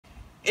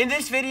In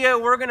this video,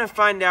 we're gonna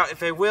find out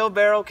if a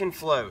wheelbarrow can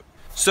float.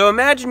 So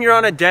imagine you're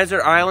on a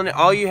desert island and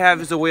all you have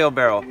is a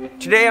wheelbarrow.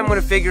 Today I'm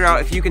gonna figure out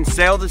if you can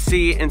sail the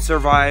sea and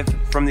survive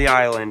from the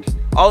island.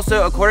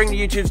 Also, according to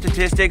YouTube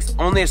statistics,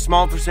 only a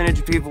small percentage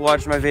of people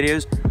watching my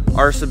videos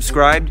are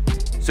subscribed.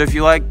 So if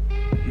you like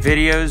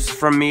videos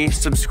from me,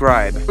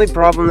 subscribe. The only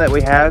problem that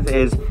we have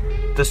is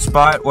the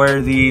spot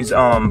where these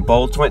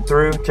bolts went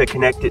through to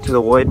connect it to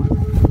the wood.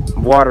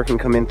 Water can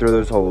come in through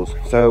those holes.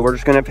 So we're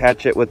just gonna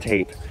patch it with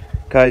tape,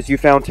 because you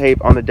found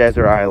tape on the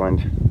desert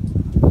island.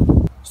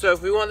 So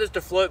if we want this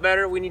to float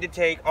better, we need to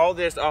take all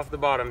this off the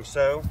bottom.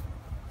 So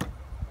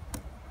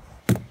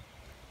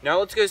now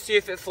let's go see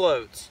if it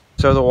floats.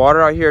 So the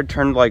water out here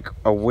turned like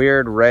a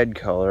weird red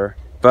color,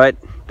 but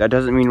that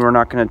doesn't mean we're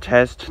not gonna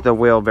test the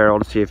wheelbarrow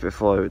to see if it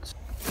floats.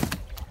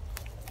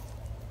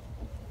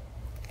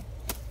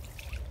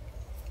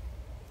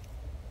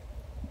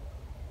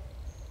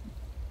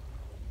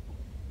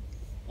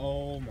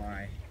 Oh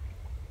my.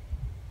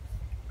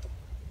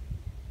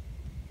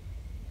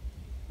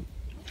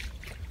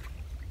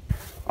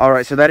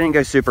 Alright, so that didn't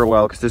go super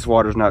well because this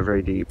water's not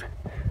very deep.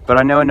 But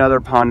I know another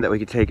pond that we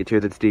could take it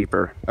to that's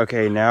deeper.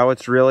 Okay, now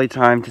it's really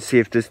time to see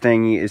if this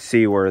thingy is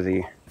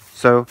seaworthy.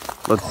 So,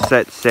 let's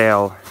set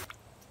sail.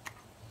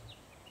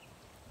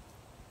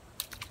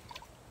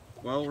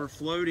 Well, we're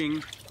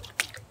floating.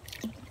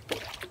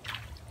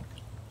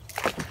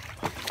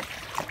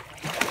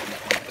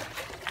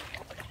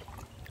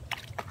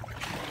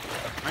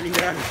 I need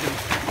out of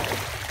here.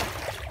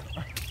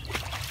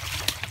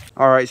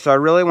 Alright, so I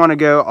really want to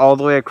go all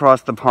the way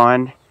across the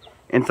pond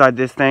inside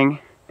this thing.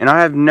 And I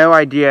have no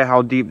idea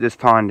how deep this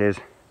pond is.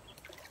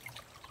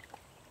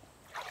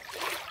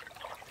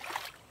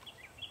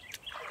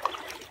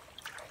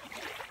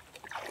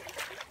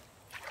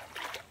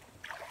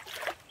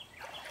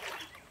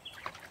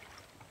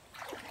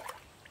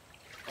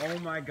 Oh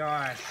my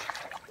gosh.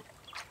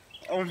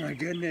 Oh my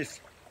goodness.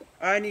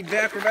 I need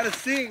back, we're about to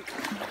sink.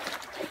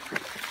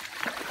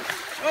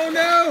 Oh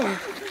no!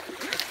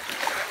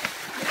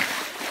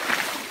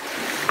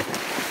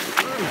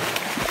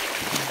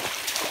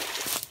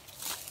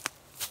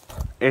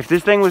 If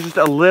this thing was just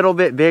a little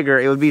bit bigger,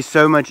 it would be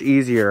so much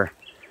easier.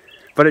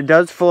 But it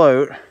does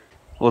float.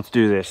 Let's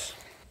do this.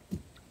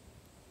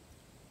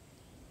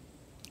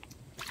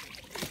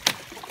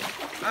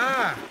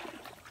 Ah!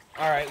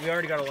 Alright, we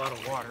already got a lot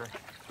of water.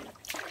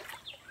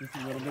 Just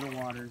a little bit of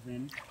water is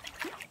in.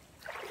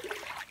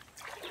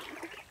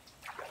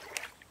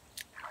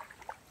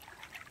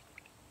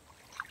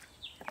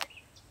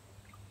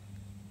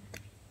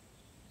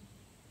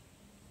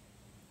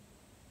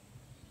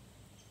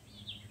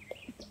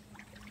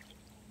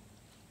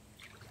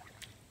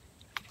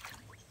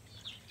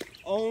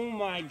 Oh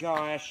my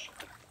gosh,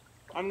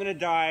 I'm gonna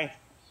die.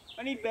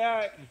 I need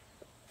back.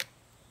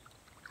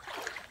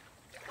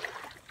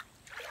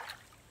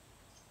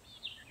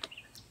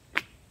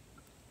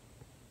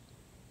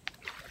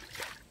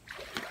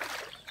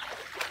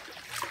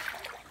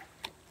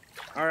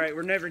 All right,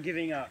 we're never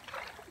giving up.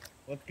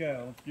 Let's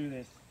go, let's do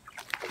this.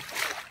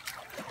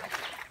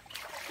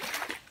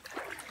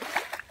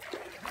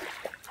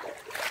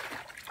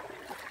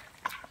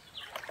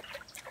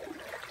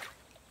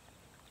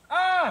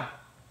 Ah!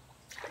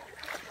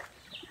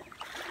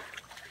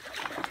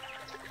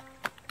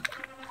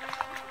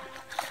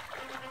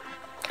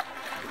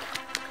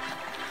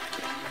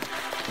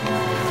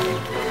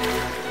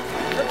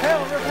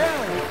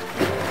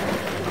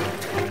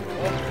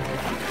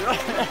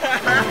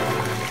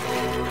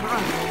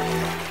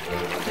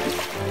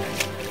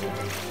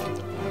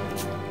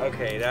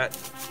 Okay, that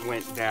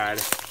went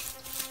bad.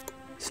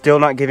 Still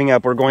not giving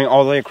up. We're going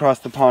all the way across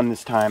the pond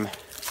this time.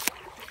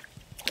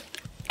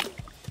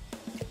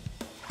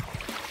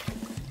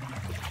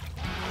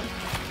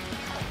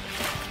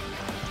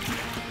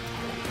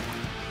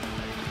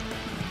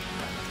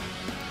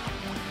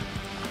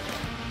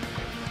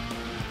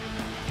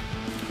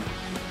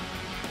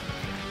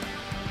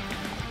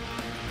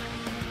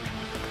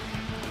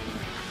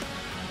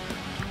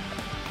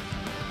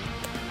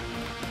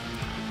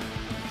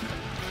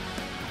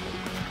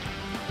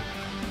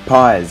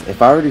 Pause.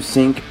 If I were to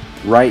sink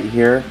right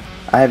here,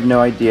 I have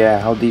no idea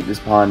how deep this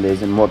pond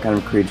is and what kind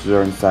of creatures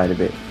are inside of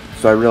it.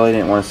 So I really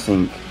didn't want to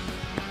sink.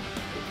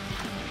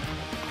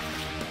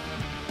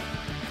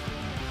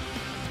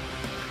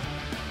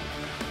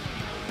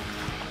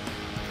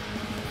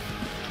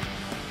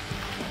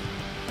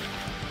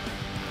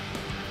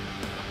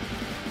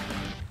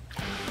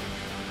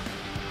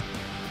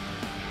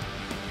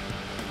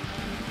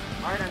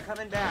 Alright, I'm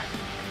coming back.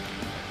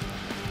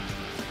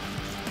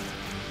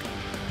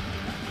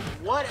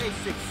 What a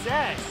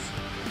success!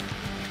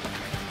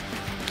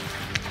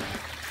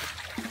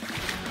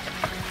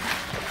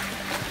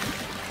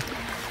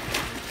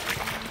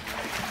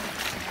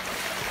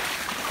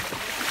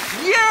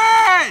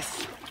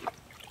 Yes!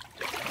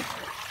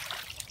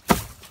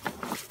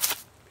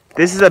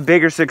 This is a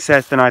bigger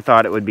success than I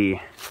thought it would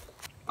be.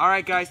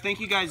 Alright guys, thank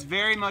you guys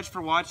very much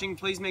for watching.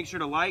 Please make sure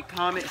to like,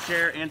 comment,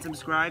 share, and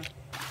subscribe.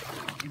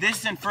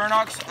 This is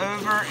Infernox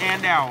over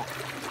and out.